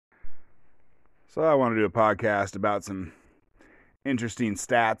So I want to do a podcast about some interesting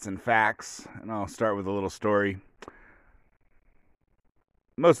stats and facts, and I'll start with a little story.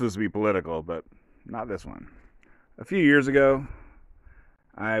 Most of this will be political, but not this one. A few years ago,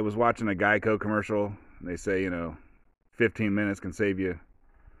 I was watching a Geico commercial. And they say, 15 minutes can save you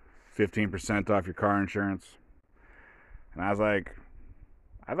 15% off your car insurance. And I was like,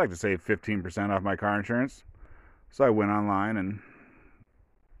 I'd like to save 15% off my car insurance. So I went online and,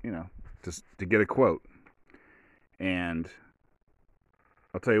 just to get a quote. And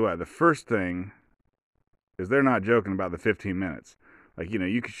I'll tell you what, the first thing is they're not joking about the 15 minutes.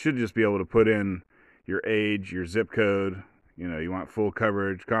 You should just be able to put in your age, your zip code, you want full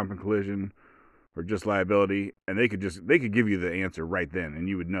coverage, comp and collision, or just liability, and they could give you the answer right then, and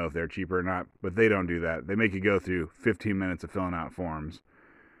you would know if they're cheaper or not, but they don't do that. They make you go through 15 minutes of filling out forms.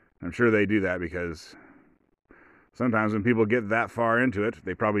 I'm sure they do that because sometimes when people get that far into it,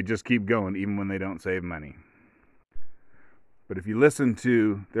 they probably just keep going even when they don't save money. But if you listen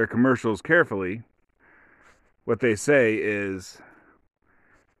to their commercials carefully, what they say is,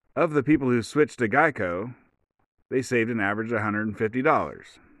 of the people who switched to Geico, they saved an average of $150.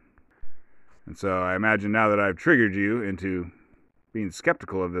 And so I imagine now that I've triggered you into being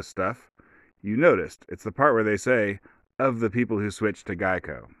skeptical of this stuff, you noticed it's the part where they say, of the people who switched to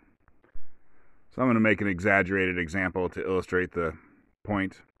Geico. So I'm going to make an exaggerated example to illustrate the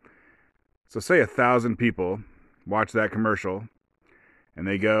point. So say 1,000 people watch that commercial, and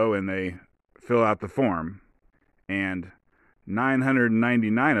they go and they fill out the form, and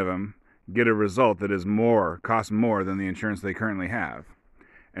 999 of them get a result that is costs more than the insurance they currently have.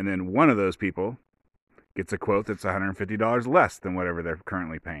 And then one of those people gets a quote that's $150 less than whatever they're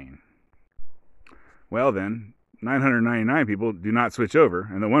currently paying. Well then, 999 people do not switch over,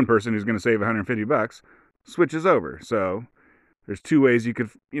 and the one person who's going to save $150 switches over. So there's two ways you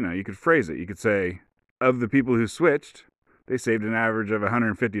could phrase it. You could say, of the people who switched, they saved an average of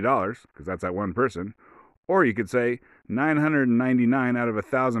 $150, because that's that one person. Or you could say 999 out of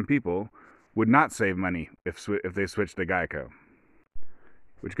 1,000 people would not save money if they switched to Geico.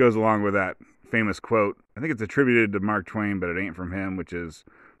 Which goes along with that famous quote. I think it's attributed to Mark Twain, but it ain't from him, which is,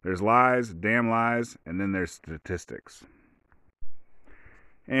 there's lies, damn lies, and then there's statistics.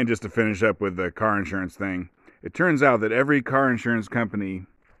 And just to finish up with the car insurance thing, it turns out that every car insurance company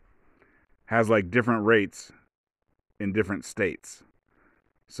has different rates in different states.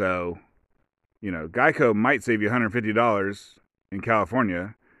 So, Geico might save you $150 in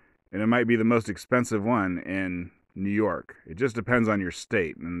California, and it might be the most expensive one in New York. It just depends on your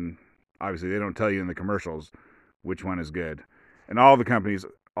state, and obviously they don't tell you in the commercials which one is good. And all the companies,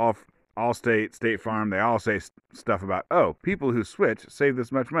 Allstate, State Farm, they all say stuff about, people who switch save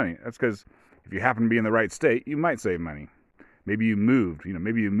this much money. That's because if you happen to be in the right state, you might save money. Maybe you moved,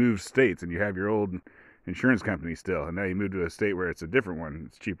 maybe you moved states and you have your old insurance company still, and now you move to a state where it's a different one,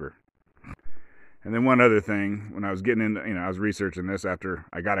 it's cheaper. And then one other thing, when I was getting into, I was researching this after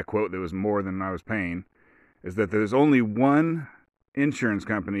I got a quote that was more than I was paying, is that there's only one insurance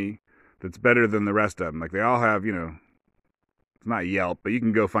company that's better than the rest of them. They all have, it's not Yelp, but you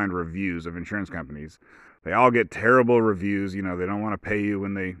can go find reviews of insurance companies. They all get terrible reviews. They don't want to pay you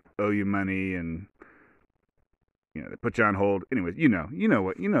when they owe you money, and they put you on hold. Anyways, you know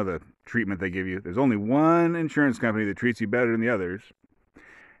the treatment they give you. There's only one insurance company that treats you better than the others,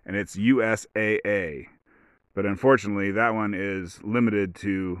 and it's USAA. But unfortunately, that one is limited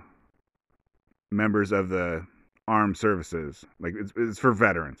to members of the armed services. It's for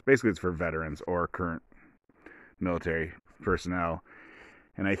veterans. Basically, it's for veterans or current military personnel.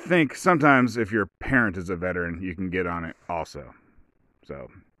 And I think sometimes if your parent is a veteran, you can get on it also. So,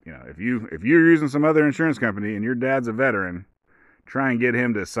 if you're using some other insurance company and your dad's a veteran, try and get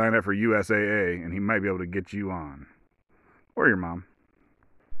him to sign up for USAA, and he might be able to get you on. Or your mom.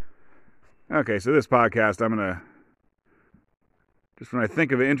 Okay, so this podcast, I'm going to, just when I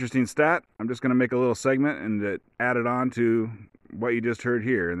think of an interesting stat, I'm just going to make a little segment and add it on to what you just heard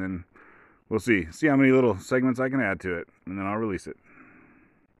here. And then we'll see how many little segments I can add to it, and then I'll release it.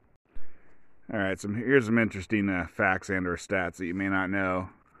 All right, here's some interesting facts and or stats that you may not know.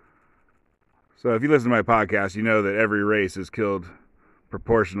 So if you listen to my podcast, you know that every race is killed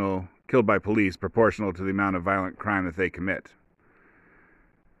by police proportional to the amount of violent crime that they commit.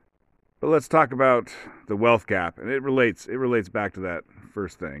 But let's talk about the wealth gap, and it relates back to that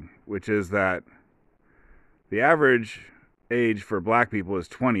first thing, which is that the average age for black people is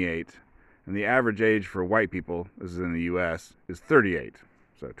 28, and the average age for white people, this is in the U.S., is 38.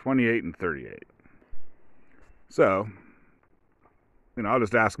 So 28 and 38. So, I'll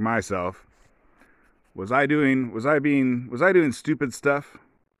just ask myself, was I doing stupid stuff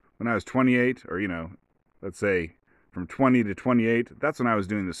when I was 28, or, let's say from 20 to 28, that's when I was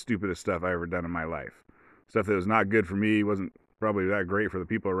doing the stupidest stuff I ever done in my life. Stuff that was not good for me, wasn't probably that great for the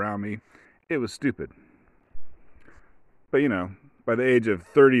people around me. It was stupid. But, by the age of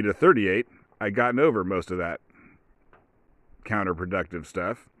 30 to 38, I'd gotten over most of that counterproductive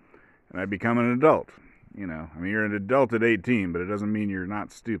stuff, and I'd become an adult. You're an adult at 18, but it doesn't mean you're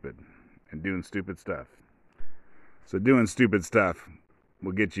not stupid and doing stupid stuff. So doing stupid stuff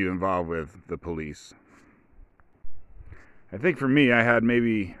will get you involved with the police. I think for me, I had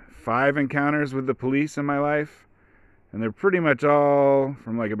maybe 5 encounters with the police in my life, and they're pretty much all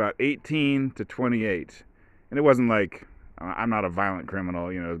from like about 18 to 28. And it wasn't like, I'm not a violent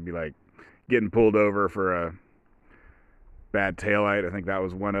criminal, it'd be like getting pulled over for a bad taillight. I think that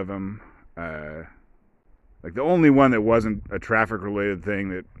was one of them. Like the only one that wasn't a traffic related thing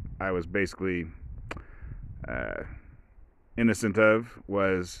that I was basically innocent of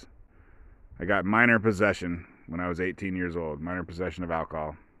was I got minor possession when I was 18 years old. Minor possession of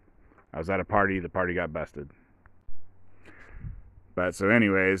alcohol. I was at a party. The party got busted. But so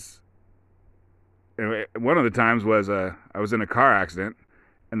anyways, one of the times was I was in a car accident,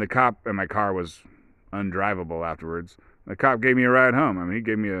 and the cop, and my car was undrivable afterwards. The cop gave me a ride home. He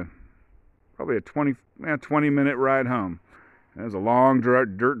gave me probably a 20-minute ride home. And it was a long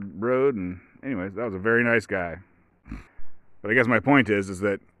dirt road, and anyways, that was a very nice guy. But I guess my point is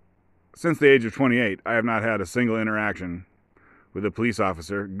that since the age of 28, I have not had a single interaction with a police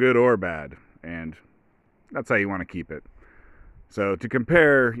officer, good or bad, and that's how you want to keep it. So to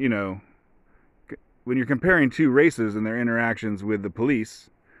compare, when you're comparing two races and their interactions with the police,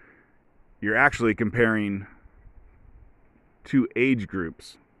 you're actually comparing two age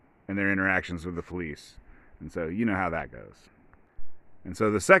groups and their interactions with the police. And so you know how that goes. And so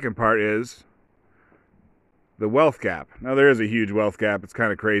the second part is the wealth gap. Now there is a huge wealth gap. It's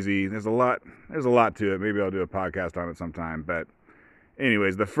kind of crazy. There's a lot to it. Maybe I'll do a podcast on it sometime. But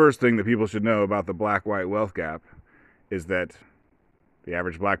anyways, the first thing that people should know about the black-white wealth gap is that the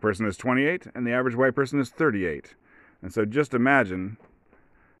average black person is 28 and the average white person is 38. And so just imagine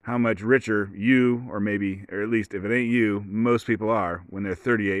how much richer you, or at least if it ain't you, most people are when they're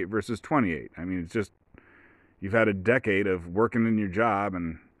 38 versus 28. It's just, you've had a decade of working in your job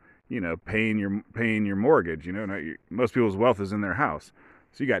and, paying your mortgage. Most people's wealth is in their house.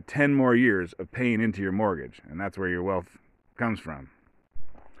 So you got 10 more years of paying into your mortgage, and that's where your wealth comes from.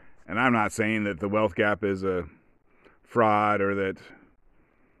 And I'm not saying that the wealth gap is a fraud or that,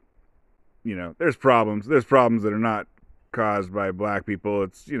 there's problems. There's problems that are not caused by black people.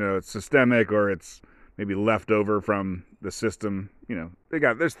 It's, it's systemic, or it's maybe left over from the system.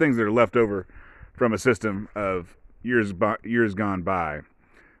 There's things that are left over from a system of years gone by.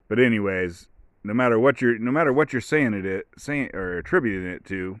 But anyways, no matter what you're saying or attributing it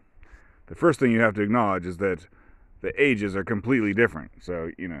to, the first thing you have to acknowledge is that the ages are completely different.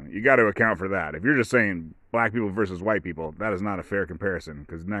 So, you got to account for that. If you're just saying black people versus white people, that is not a fair comparison,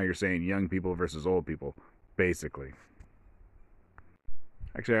 because now you're saying young people versus old people, basically.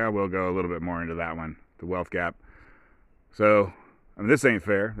 Actually, I will go a little bit more into that one, the wealth gap. So, this ain't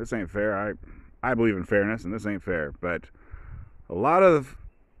fair. I believe in fairness, and this ain't fair. But a lot of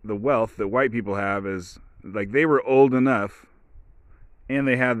the wealth that white people have is, like, they were old enough, and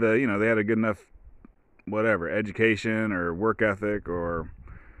they had they had a good enough, education or work ethic, or,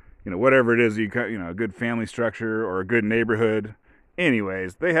 whatever it is, a good family structure or a good neighborhood.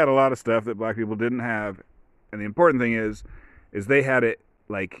 Anyways, they had a lot of stuff that black people didn't have. And the important thing is they had it,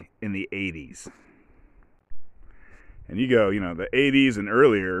 like, in the 80s. And you go, the 80s and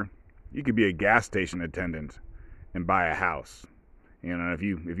earlier, you could be a gas station attendant and buy a house. If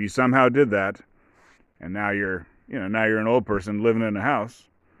you somehow did that, and now you're an old person living in a house,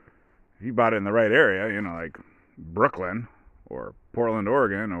 if you bought it in the right area, like Brooklyn or Portland,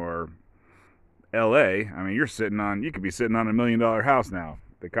 Oregon, or LA, you could be sitting on $1 million house now.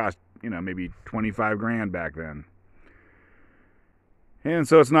 They cost, maybe 25 grand back then. And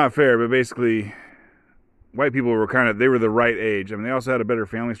so it's not fair, but basically white people were they were the right age. They also had a better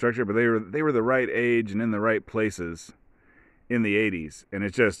family structure, but they were the right age and in the right places in the 80s. And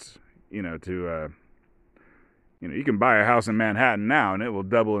it's just, you can buy a house in Manhattan now and it will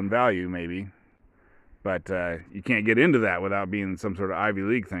double in value maybe. But you can't get into that without being some sort of Ivy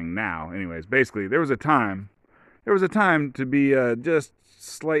League thing now. Anyways, basically, there was a time to be just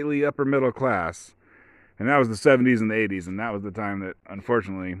slightly upper middle class. And that was the 70s and the 80s. And that was the time that,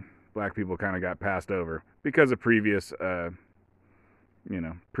 unfortunately, black people kind of got passed over because of previous things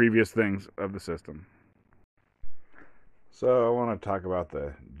of the system. So I want to talk about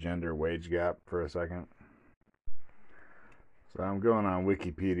the gender wage gap for a second. So I'm going on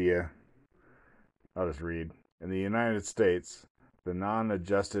Wikipedia. I'll just read. In the United States, the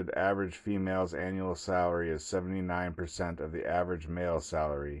non-adjusted average female's annual salary is 79% of the average male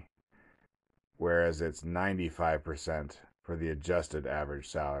salary, whereas it's 95% for the adjusted average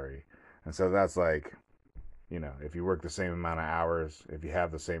salary. And so that's like, if you work the same amount of hours, if you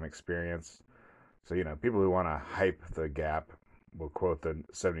have the same experience. So, people who want to hype the gap will quote the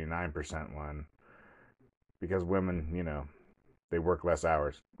 79% one because women, they work less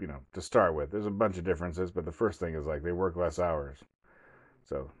hours, to start with. There's a bunch of differences, but the first thing is like they work less hours.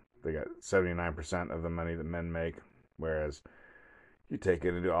 So they got 79% of the money that men make, whereas you take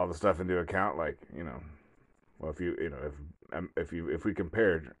it into all the stuff into account, like, well, if we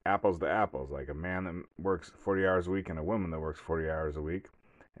compared apples to apples, like a man that works 40 hours a week and a woman that works 40 hours a week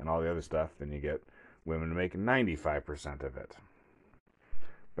and all the other stuff, then you get women making 95% of it.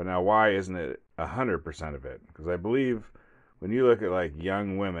 But now, why isn't it 100% of it? Because I believe when you look at like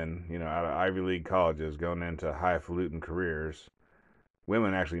young women, out of Ivy League colleges going into highfalutin careers,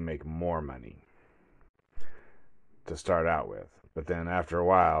 women actually make more money to start out with. But then after a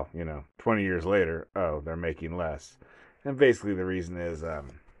while, 20 years later, oh, they're making less. And basically the reason is,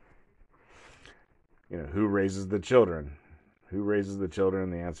 who raises the children? Who raises the children?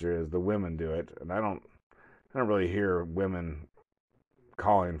 The answer is the women do it. And I don't really hear women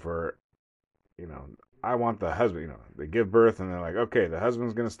calling for, I want the husband, they give birth and they're like, okay, the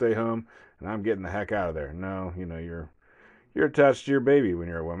husband's going to stay home and I'm getting the heck out of there. No, you're attached to your baby when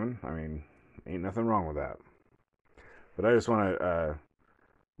you're a woman. I mean, ain't nothing wrong with that. But I just want to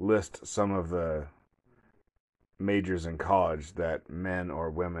list some of the majors in college that men or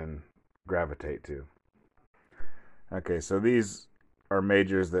women gravitate to. Okay, so these are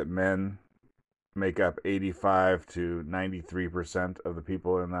majors that men make up 85 to 93% of the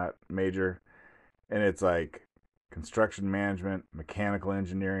people in that major. And it's like construction management, mechanical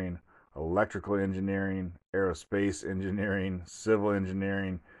engineering, electrical engineering, aerospace engineering, civil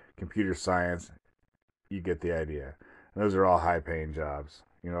engineering, computer science. You get the idea. And those are all high paying jobs.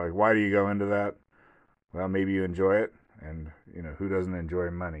 Like, why do you go into that? Well, maybe you enjoy it, and who doesn't enjoy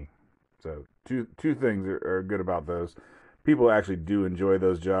money? So two things are good about those. People actually do enjoy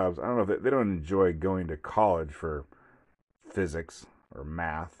those jobs. I don't know if they don't enjoy going to college for physics or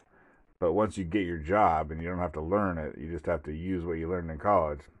math, but once you get your job and you don't have to learn it, you just have to use what you learned in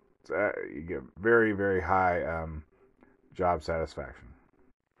college. So you get very, very high job satisfaction.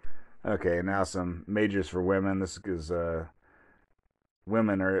 Okay, now some majors for women. This is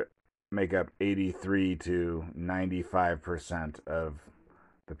women make up 83 to 95% of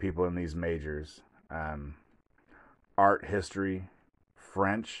the people in these majors. Art history,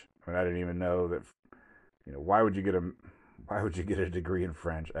 French. I mean, I didn't even know that. Why would you get a degree in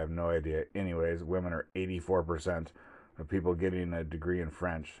French? I have no idea. Anyways, women are 84% of people getting a degree in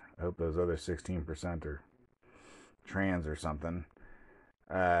French. I hope those other 16% are trans or something.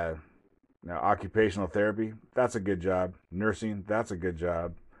 Now, occupational therapy, that's a good job. Nursing, that's a good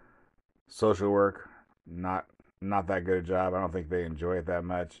job. Social work, not that good a job. I don't think they enjoy it that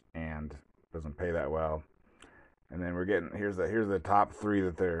much and doesn't pay that well. And then here's the top three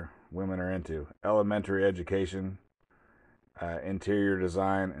that their women are into: elementary education, interior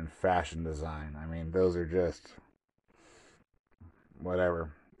design, and fashion design. I mean, those are just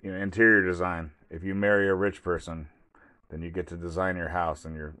whatever. Interior design. If you marry a rich person, then you get to design your house,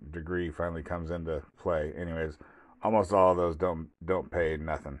 and your degree finally comes into play. Anyways, almost all of those don't pay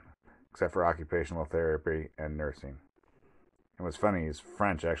nothing, except for occupational therapy and nursing. And what's funny is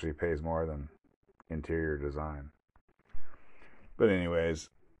French actually pays more than interior design. But anyways,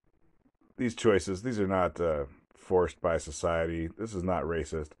 these choices, these are not forced by society. This is not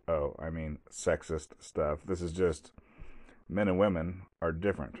racist. Oh, I mean sexist stuff. This is just men and women are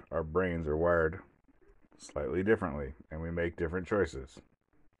different. Our brains are wired slightly differently, and we make different choices.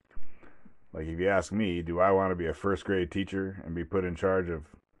 Like, if you ask me, do I want to be a first grade teacher and be put in charge of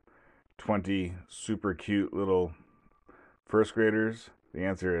 20 super cute little first graders? The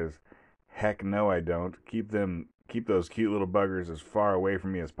answer is heck no, I don't. Keep those cute little buggers as far away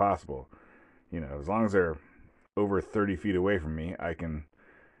from me as possible. As long as they're over 30 feet away from me, I can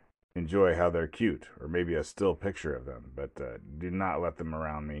enjoy how they're cute, or maybe a still picture of them. But do not let them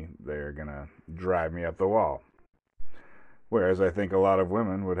around me. They're going to drive me up the wall. Whereas I think a lot of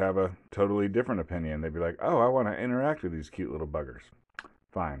women would have a totally different opinion. They'd be like, oh, I want to interact with these cute little buggers.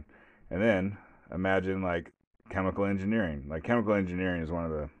 Fine. And then imagine like chemical engineering. Like, chemical engineering is one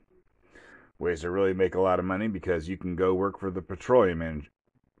of the ways to really make a lot of money, because you can go work for the petroleum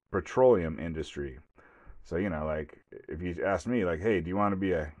industry. So, like, if you ask me, like, hey, do you want to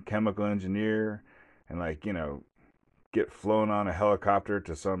be a chemical engineer and, like, get flown on a helicopter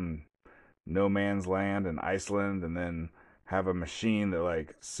to some no man's land in Iceland, and then have a machine that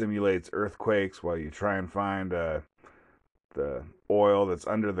like simulates earthquakes while you try and find the oil that's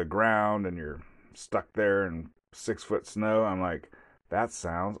under the ground, and you're stuck there in 6 foot snow. I'm like, that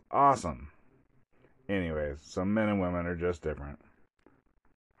sounds awesome. Anyways, some men and women are just different.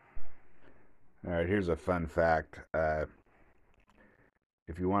 All right, here's a fun fact.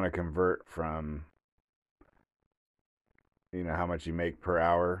 If you want to convert from, how much you make per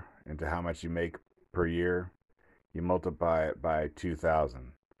hour into how much you make per year, you multiply it by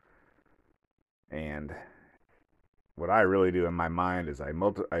 2,000. And what I really do in my mind is I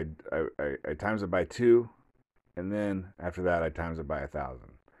times it by 2, and then after that I times it by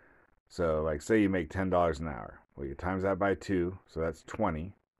 1,000. So like, say you make $10 an hour. Well, you times that by 2, so that's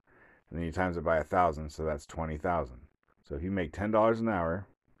 20. And then you times it by 1,000, so that's 20,000. So if you make $10 an hour,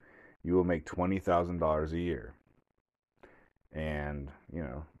 you will make $20,000 a year. And,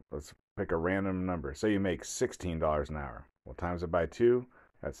 let's pick a random number. Say you make $16 an hour. Well, times it by 2,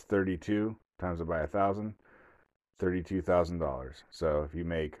 that's 32. Times it by 1,000, $32,000. So if you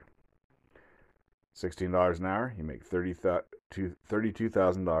make $16 an hour, you make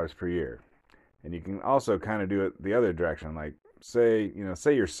 $32,000 per year. And you can also kind of do it the other direction. Like, say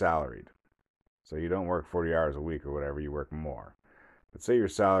you're salaried. So you don't work 40 hours a week or whatever, you work more. But say you're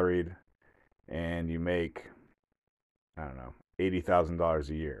salaried and you make, I don't know, $80,000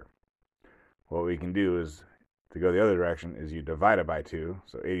 a year. What we can do is, to go the other direction, is you divide it by 2.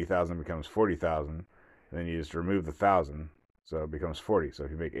 So 80,000 becomes 40,000. And then you just remove the 1,000. So it becomes 40. So if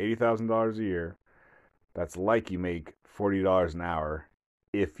you make $80,000 a year, that's like you make $40 an hour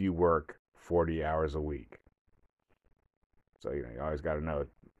if you work 40 hours a week. So, you always got to know,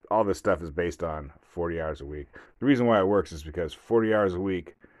 all this stuff is based on 40 hours a week. The reason why it works is because 40 hours a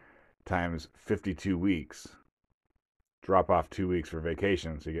week times 52 weeks, drop off 2 weeks for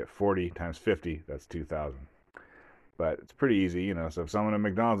vacation, so you get 40 times 50, that's 2,000. But it's pretty easy, so if someone at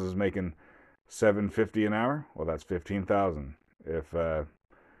McDonald's is making $7.50 an hour, well, that's 15,000. If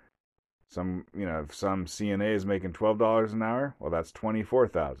some CNA is making $12 an hour, well, that's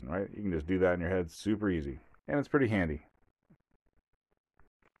 24,000, right? You can just do that in your head, super easy, and it's pretty handy.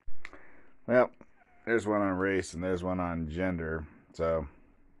 Well, there's one on race and there's one on gender, so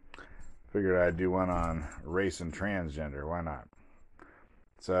figured I'd do one on race and transgender. Why not?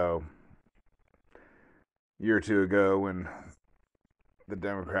 So, a year or two ago, when the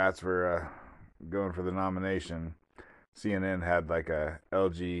Democrats were going for the nomination, CNN had like a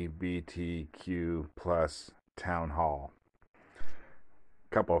LGBTQ plus town hall.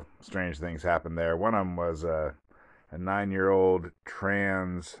 A couple strange things happened there. One of them was a 9-year-old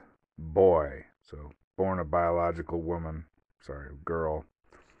trans boy, so born a biological girl,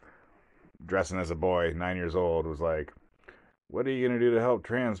 dressing as a boy, 9 years old, was like, what are you going to do to help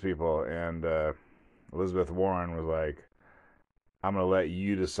trans people? And Elizabeth Warren was like, I'm going to let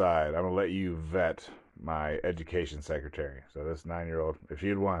you decide. I'm going to let you vet my education secretary. So this 9-year-old, if she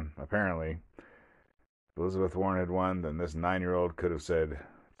had won, apparently, if Elizabeth Warren had won, then this 9-year-old could have said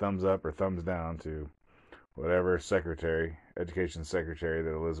thumbs up or thumbs down to whatever education secretary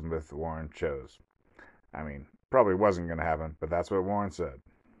that Elizabeth Warren chose. I mean, probably wasn't going to happen, but that's what Warren said.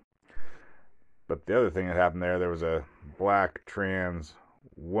 But the other thing that happened there was a black trans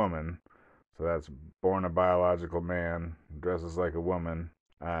woman, so that's born a biological man, dresses like a woman.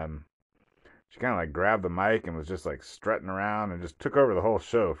 She kind of like grabbed the mic and was just like strutting around and just took over the whole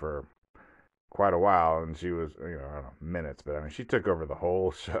show for quite a while. And she was, I don't know, minutes, but I mean, she took over the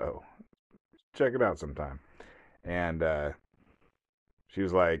whole show. Check it out sometime. And she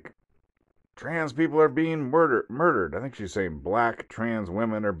was like, trans people are being murdered. I think she's saying black trans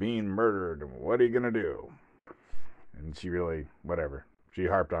women are being murdered. What are you going to do? And she really, whatever. She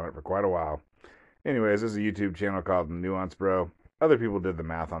harped on it for quite a while. Anyways, this is a YouTube channel called Nuance Bro. Other people did the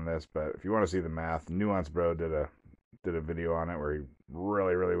math on this, but if you want to see the math, Nuance Bro did a video on it where he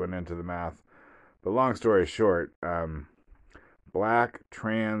really, really went into the math. But long story short, black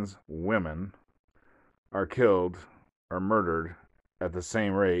trans women are killed or murdered at the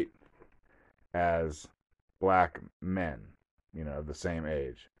same rate as black men, of the same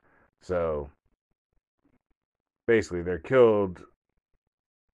age. So basically, they're killed.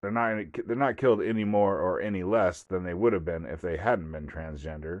 They're not killed any more or any less than they would have been if they hadn't been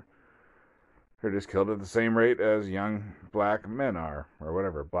transgender. They're just killed at the same rate as young black men are, or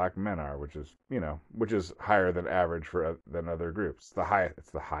whatever black men are, which is higher than average than other groups.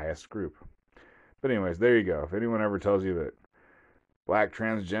 It's the highest group. But anyways, there you go. If anyone ever tells you that black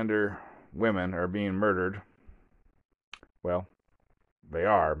transgender women are being murdered, well, they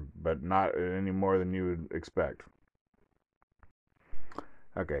are, but not any more than you would expect.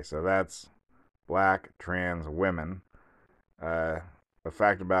 Okay, so that's black trans women. Uh, a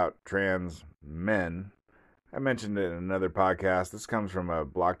fact about trans men. I mentioned it in another podcast. This comes from a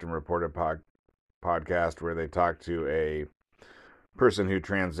Blocked and Reported podcast where they talked to a person who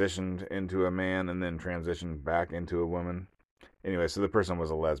transitioned into a man and then transitioned back into a woman. Anyway, so the person was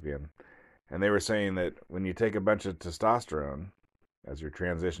a lesbian. And they were saying that when you take a bunch of testosterone as you're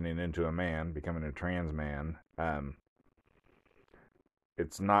transitioning into a man, becoming a trans man,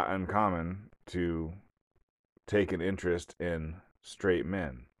 it's not uncommon to take an interest in straight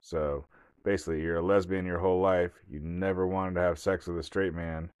men. So basically, you're a lesbian your whole life. You never wanted to have sex with a straight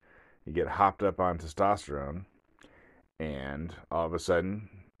man. You get hopped up on testosterone, and all of a sudden,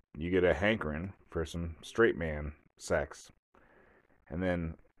 you get a hankering for some straight man sex. And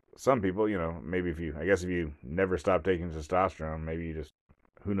then some people, maybe if you never stop taking testosterone, maybe you just,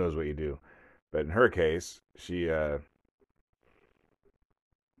 who knows what you do. But in her case, she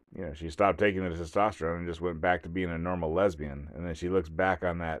stopped taking the testosterone and just went back to being a normal lesbian. And then she looks back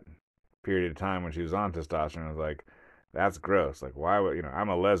on that period of time when she was on testosterone and was like, that's gross. Like, why would, I'm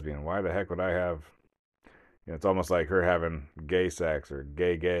a lesbian. Why the heck would I have, it's almost like her having gay sex or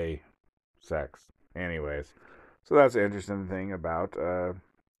gay sex. Anyways, so that's an interesting thing about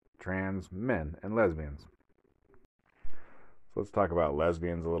trans men and lesbians. So let's talk about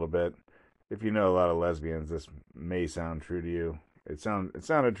lesbians a little bit. If you know a lot of lesbians, this may sound true to you. It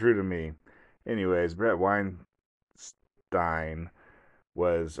sounded true to me. Anyways, Brett Weinstein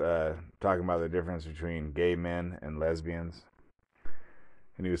was talking about the difference between gay men and lesbians.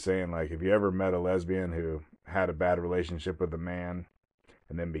 And he was saying, like, if you ever met a lesbian who had a bad relationship with a man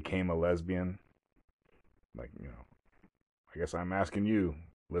and then became a lesbian, like, I guess I'm asking you,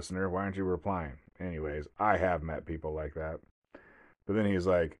 listener, why aren't you replying? Anyways, I have met people like that. But then he's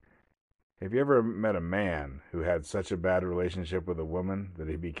like, have you ever met a man who had such a bad relationship with a woman that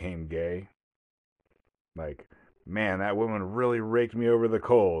he became gay? Like, man, that woman really raked me over the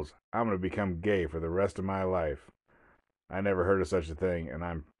coals. I'm going to become gay for the rest of my life. I never heard of such a thing, and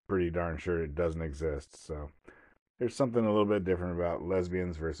I'm pretty darn sure it doesn't exist. So there's something a little bit different about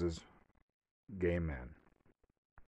lesbians versus gay men.